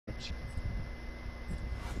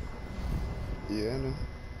Yeah, I know.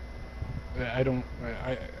 I don't.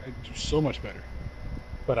 I do so much better,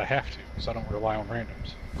 but I have to, so I don't rely on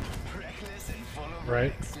randoms.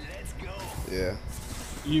 Right? Yeah.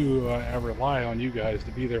 I rely on you guys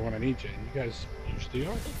to be there when I need you, and you guys usually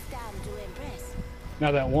are.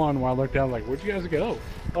 Now that one, while I looked down, like, where'd you guys go?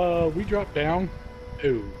 We dropped down.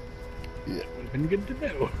 Oh, Yeah. that would have been good to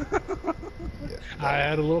know. Yeah. I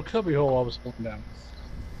had a little cubby hole I was holding down.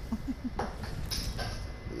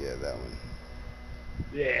 Yeah, that one.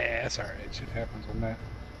 Yeah, that's alright. Shit happens on that.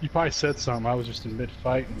 You probably said something. I was just in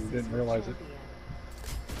mid-fight and didn't realize it.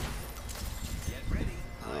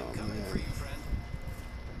 Oh, man.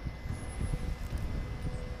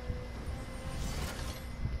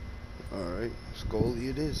 Alright, Skully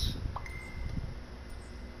it is.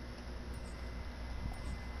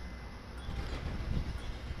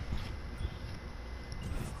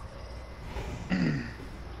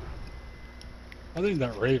 I think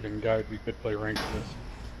that Raven guy would be good to play ranked with.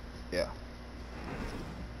 Yeah.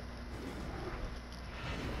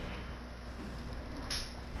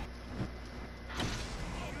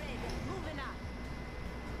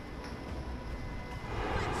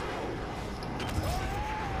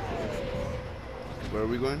 Where are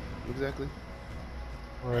we going exactly?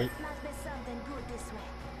 Right.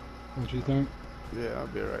 What you think? Yeah, I'll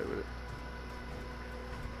be alright with it.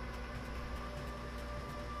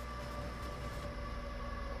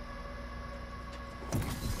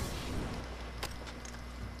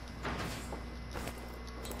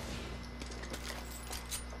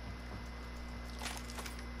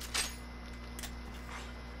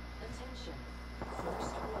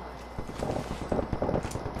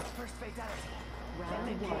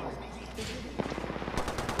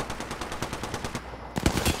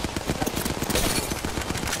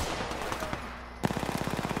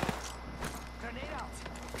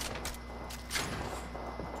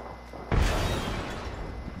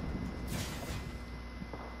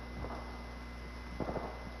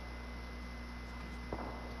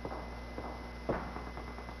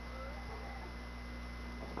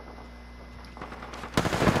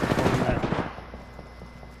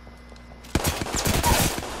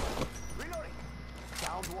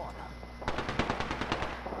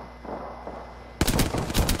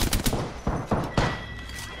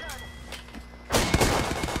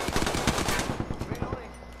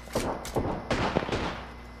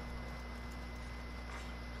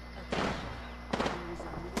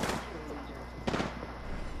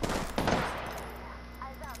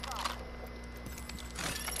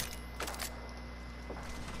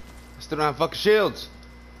 Still don't have fucking shields.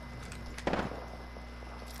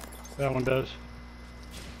 That one does.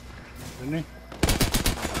 Didn't he?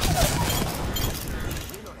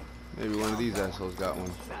 Maybe one of these assholes got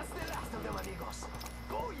one.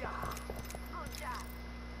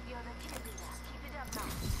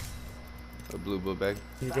 A blue book bag.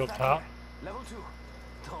 Can we go up top? Level 2.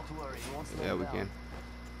 Don't worry, you won't slow Yeah, we down. can.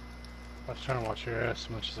 I was trying to watch your ass as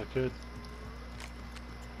much as I could.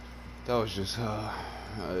 That was just, I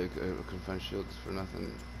couldn't find shields for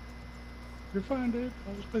nothing. You're fine, dude.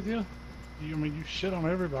 I was with you. I mean, you shit on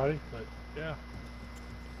everybody, but yeah.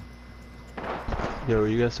 Yo, are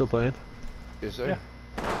you guys still playing? Yes, sir. Yeah.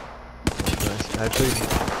 Nice. Actually, I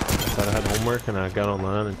thought I had homework and I got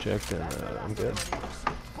online and checked and I'm good.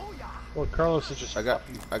 Well, Carlos is just I got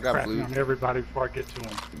crapping blue on everybody before I get to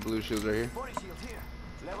him. blue shields right here. Body shield here.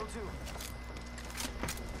 Level 2.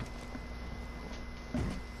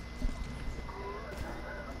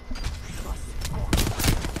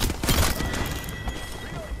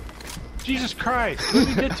 Jesus Christ! Let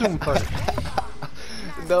me get to him first.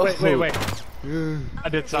 No. Wait. I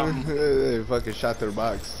did something. They fucking shot their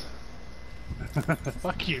box.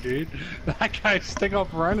 Fuck you, dude. That guy stick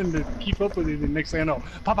off running to keep up with you, the next thing I know,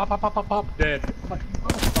 pop, pop, pop, pop, pop, pop, dead. Fucking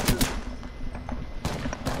motherfucker.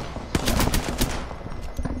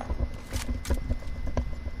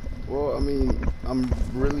 Well, I mean, I'm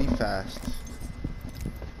really fast.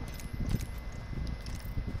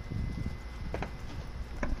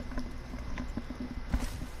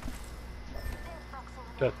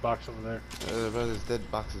 Death box over there. There's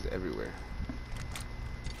dead boxes everywhere.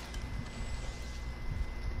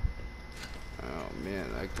 Oh man,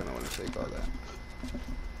 I kind of want to take all that.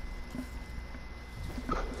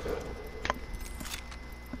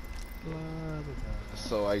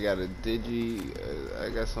 So I got a digi. I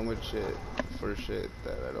got so much shit for shit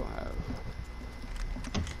that I don't have.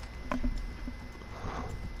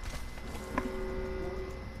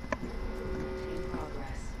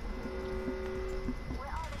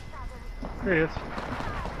 Here he is.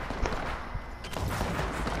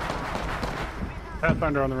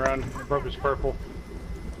 Pathfinder on the run. He broke his purple.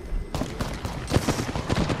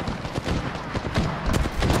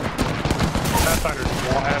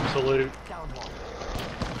 Absolute. Down one.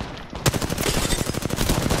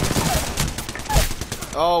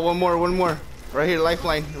 Oh, one more. Right here,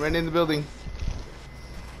 lifeline, right in the building.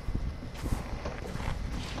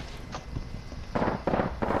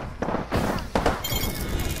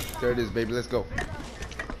 There it is, baby. Let's go. Last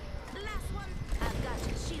one. I've got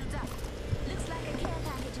your shields up. Looks like a care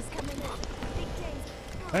package is coming in. Big things.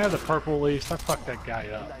 I have the purple at least. I fucked that guy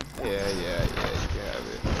up. Yeah, you can have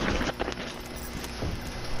it.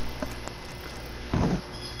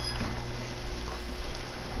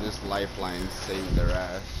 This lifeline saved their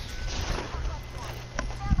ass.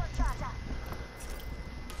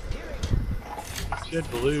 Shit,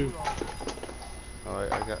 blue. Oh, I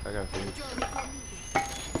got Phoenix.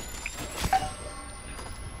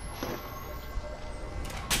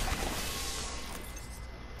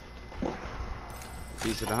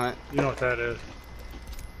 Piece of the hunt. You know what that is.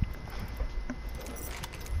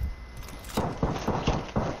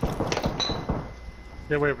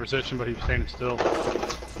 Get away position, but he was standing still. I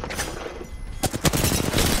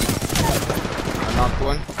knocked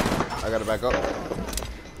one. I gotta back up.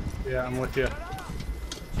 Yeah, I'm with you.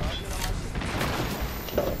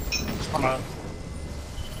 I'm up.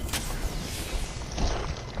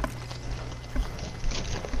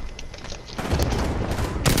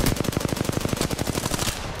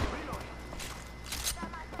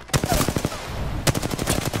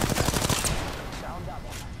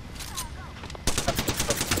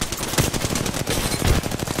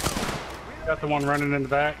 Got the one running in the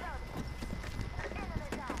back.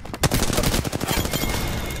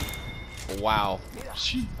 Wow.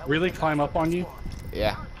 She really climb up on you?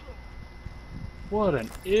 Yeah. What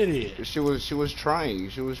an idiot. She was trying.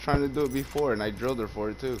 She was trying to do it before, and I drilled her for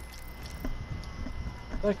it too.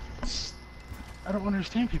 Like, I don't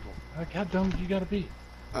understand people. Like, how dumb do you gotta be?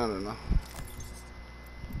 I don't know.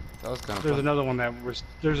 That was kind of There's fun. another one that was.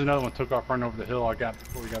 There's another one took off running over the hill. I got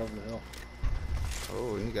before we got over the hill.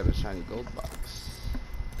 Oh, and you got a shiny gold box.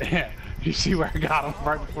 Yeah, you see where I got him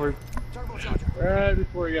right before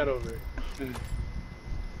he got over it.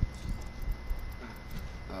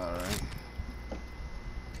 Alright.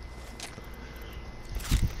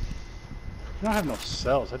 I don't have no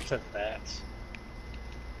cells. I just have bats.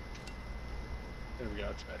 There we go.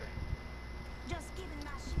 It's better. Just giving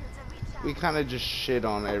my shields a reach out. We kind of just shit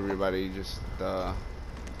on everybody. Just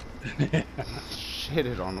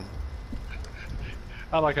shitted on them.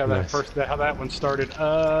 I like how Nice. how that one started.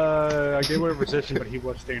 I gave away position, but he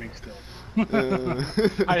was standing still.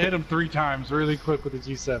 I hit him 3 times really quick with the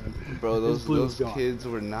G7. Bro, His blue was those gone. kids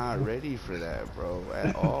were not ready for that, bro,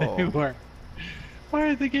 at all. They weren't. Why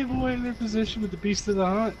did they give away their position with the beast of the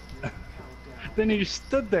hunt? Then he just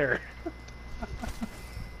stood there.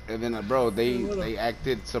 And then, bro, they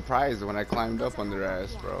acted surprised when I climbed up on their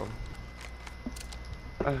ass, bro.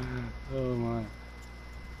 Oh my.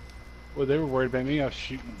 Well, they were worried about me. I was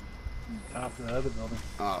shooting top of the other building.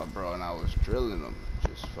 Oh, bro, and I was drilling them.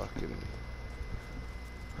 Just fucking.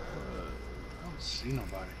 I don't see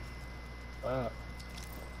nobody. I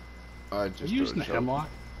Are just you using the choke. hemlock?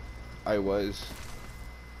 I was.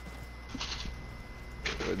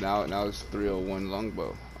 But now it's 301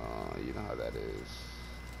 longbow. You know how that is.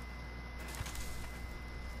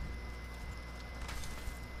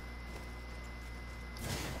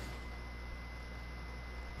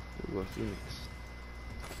 Ooh, a Phoenix.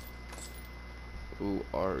 Ooh,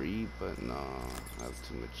 R.I.P, but nah, I have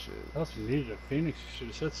too much shit. Well, if you needed a Phoenix, you should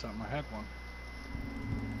have said something. I had one.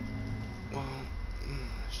 Well,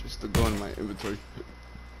 it's just to go in my inventory.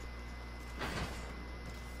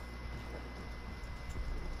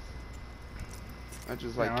 I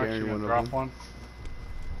just like Yeah, I'm carrying actually one gonna of drop them. one.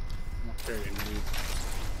 I'm carrying you.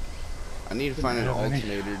 I need to find an Didn't have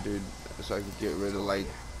any. alternator, dude, so I can get rid of like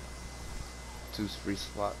 2 free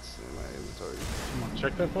slots in my inventory. You want to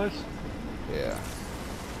check that place? Yeah.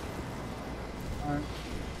 Alright.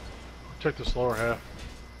 Check this lower half.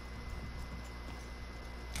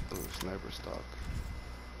 Oh, sniper stock.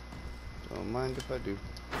 Don't mind if I do.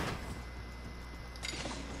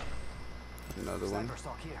 Another one. Sniper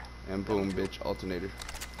stock here. And boom, bitch, alternator.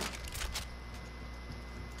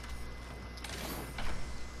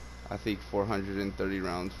 I think 430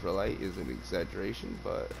 rounds for light is an exaggeration,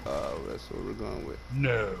 but that's what we're going with.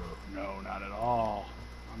 No, not at all.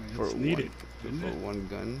 I mean, it's needed, isn't for it? one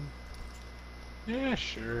gun. Yeah,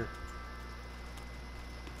 sure. Where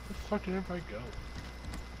the fuck did everybody go?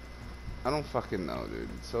 I don't fucking know, dude.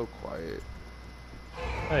 It's so quiet.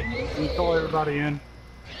 Hey, can you call everybody in,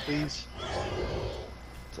 please?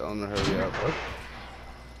 Tell them to hurry up. What?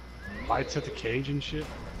 Lights at the cage and shit?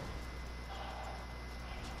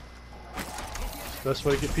 Best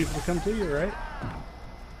way to get people to come to you, right?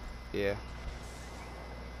 Yeah.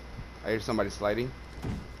 I hear somebody sliding.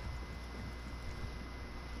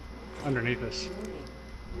 Underneath us.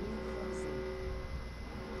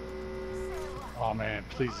 Oh man,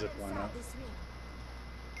 please zip line up.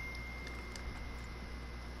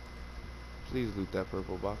 Please loot that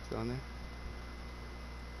purple box down there.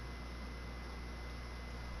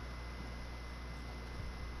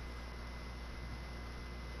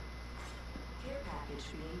 Care package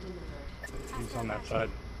being delivered. He's on that side.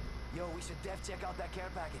 Yo, we should def check out that care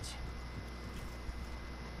package.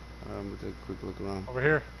 I'm gonna take a quick look around. Over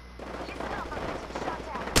here.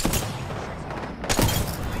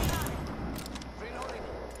 Reloading.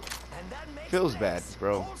 And that makes Feels place. bad,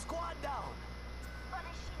 bro. Whole squad down.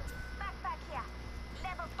 Backpack here.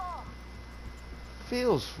 Level 4.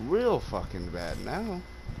 Feels real fucking bad now.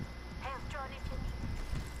 Health drone if you need.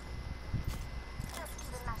 Just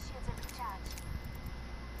keeping my shields in recharge.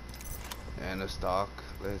 And a stock.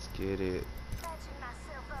 Let's get it. Patching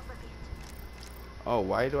myself up a bit. Oh,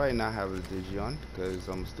 why do I not have a digi on? Because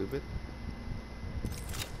I'm stupid.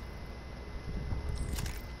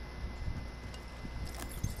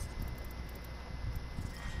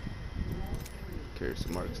 Carry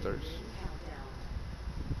some mark stars.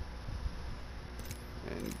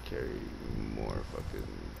 And carry more fucking...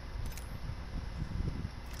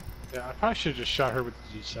 Yeah, I probably should have just shot her with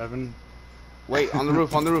the G7. Wait, on the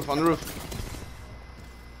roof, on the roof, on the roof.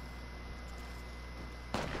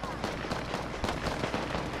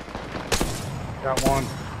 Got one.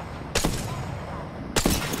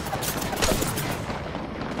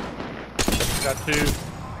 Got two.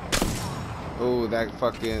 Oh, that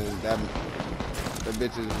fucking... That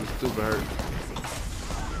bitch is stupid hurt.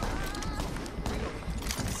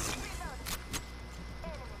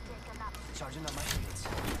 Charging up my shields.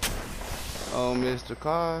 Oh, Mr.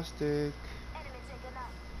 Caustic. Enemy taken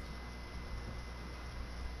out.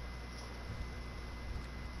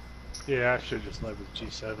 Yeah, I should have just led with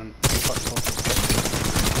G7.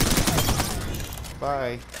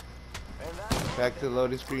 Bye. Back to the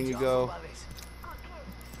loading screen you go.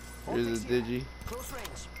 Here's a digi. Close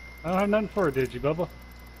range. I don't have nothing for a digi, Bubba.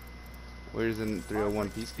 Where's the 301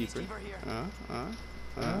 Peacekeeper?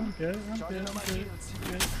 I'm good, I'm Charging good, up my I'm good. shields. I'm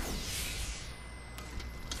good.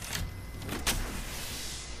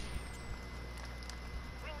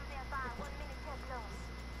 Ring nearby. 1 minute till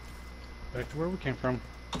close. Back to where we came from.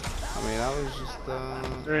 I mean, I was just,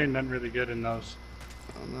 There ain't nothing really good in those.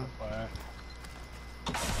 I don't know. FYI.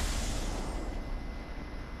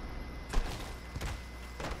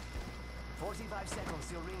 45 seconds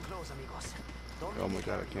till ring close, amigos. Don't Oh make my it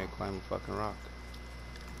god, I hurt. can't climb a fucking rock.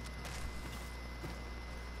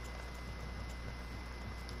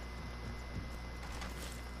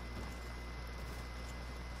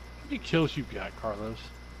 How many kills you got, Carlos?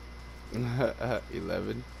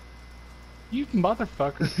 11. You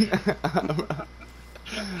motherfucker.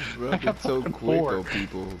 Bro, I it's got so fucking quick four. on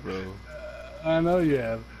people, bro. I know you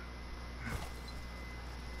have.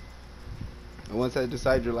 And once I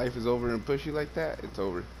decide your life is over and push you like that, it's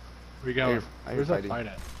over. Where you going? Here, I hear Where's that fighting. fight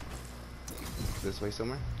at? This way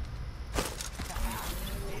somewhere?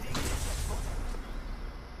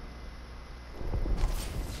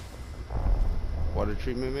 Water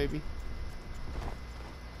treatment, maybe?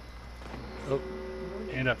 Oh,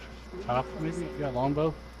 and up top, maybe? You got a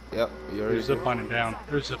longbow? Yep, you already There's zip lining down.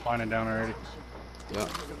 There's zip lining down already. Yep,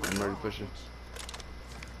 I'm already pushing.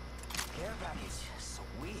 Care package.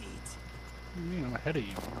 Sweet. What do you mean? I'm ahead of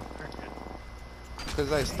you.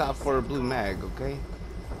 Because I stopped for a blue mag, okay?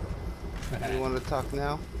 You want to talk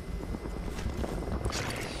now?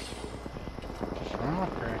 Oh,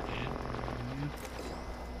 crackhead.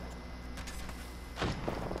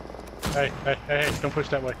 Hey, hey, hey, hey, don't push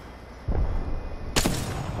that way.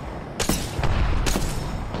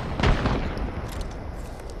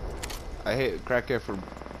 I hit crackhead for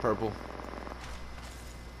purple.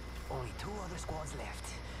 Only 2 other squads left.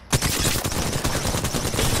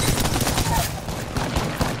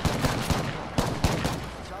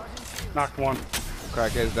 Charging shields. Knocked one.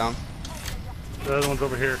 Crackhead's down. The other one's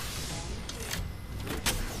over here.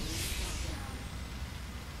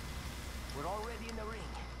 We're already in the ring.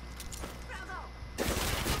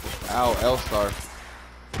 Ow, L-Star.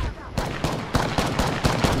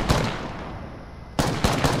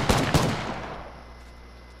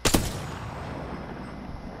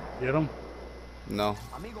 Get him? No,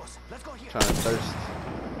 Amigos, let's go here. trying to thirst.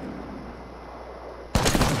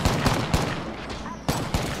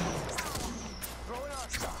 Throwing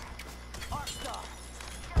R-Star. R-Star.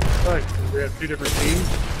 Look, we have two different teams.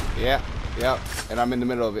 Yeah, yep, and I'm in the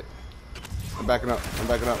middle of it. I'm backing up,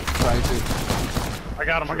 trying to. I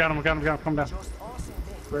got him, I got him, I got him, I got him. Come down. Just awesome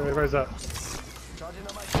this. Where's that? Charging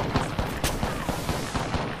on my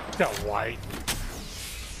Got white.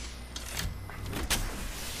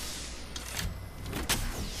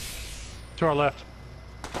 To our left.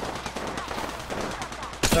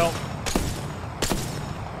 Help.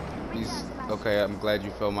 He's okay. I'm glad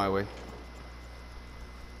you fell my way.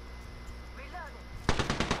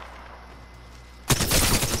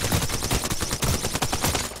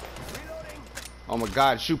 Oh my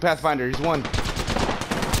God! Shoot Pathfinder. He's one.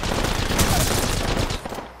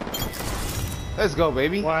 Let's go,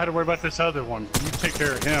 baby. Well, I had to worry about this other one. You take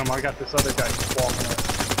care of him. I got this other guy just walking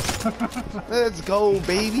up. Let's go,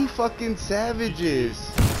 baby. Fucking savages.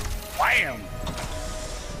 Wham!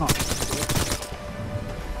 Huh.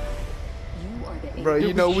 You are the Bro,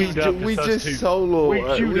 you know we queued up we with just us two. solo. We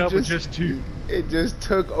queued up with just two. It just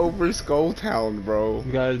took over Skull Town, bro.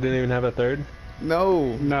 You guys didn't even have a third?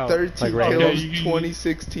 No. No. 13 Like, kills, okay,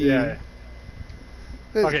 2016. Yeah.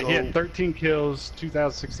 Let's Okay, go. he had 13 kills,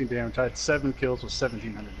 2016 damage. I had 7 kills with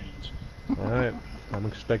 1700 damage. Alright. I'm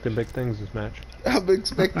expecting big things this match. I'm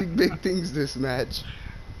expecting big things this match.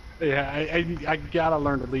 Yeah, I gotta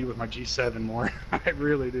learn to lead with my G7 more. I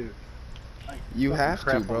really do. You Fucking have to,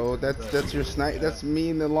 crap bro. on That's your snipe. That's me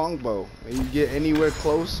in the longbow. When you get anywhere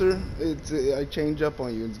closer, it's I change up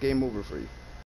on you. It's game over for you.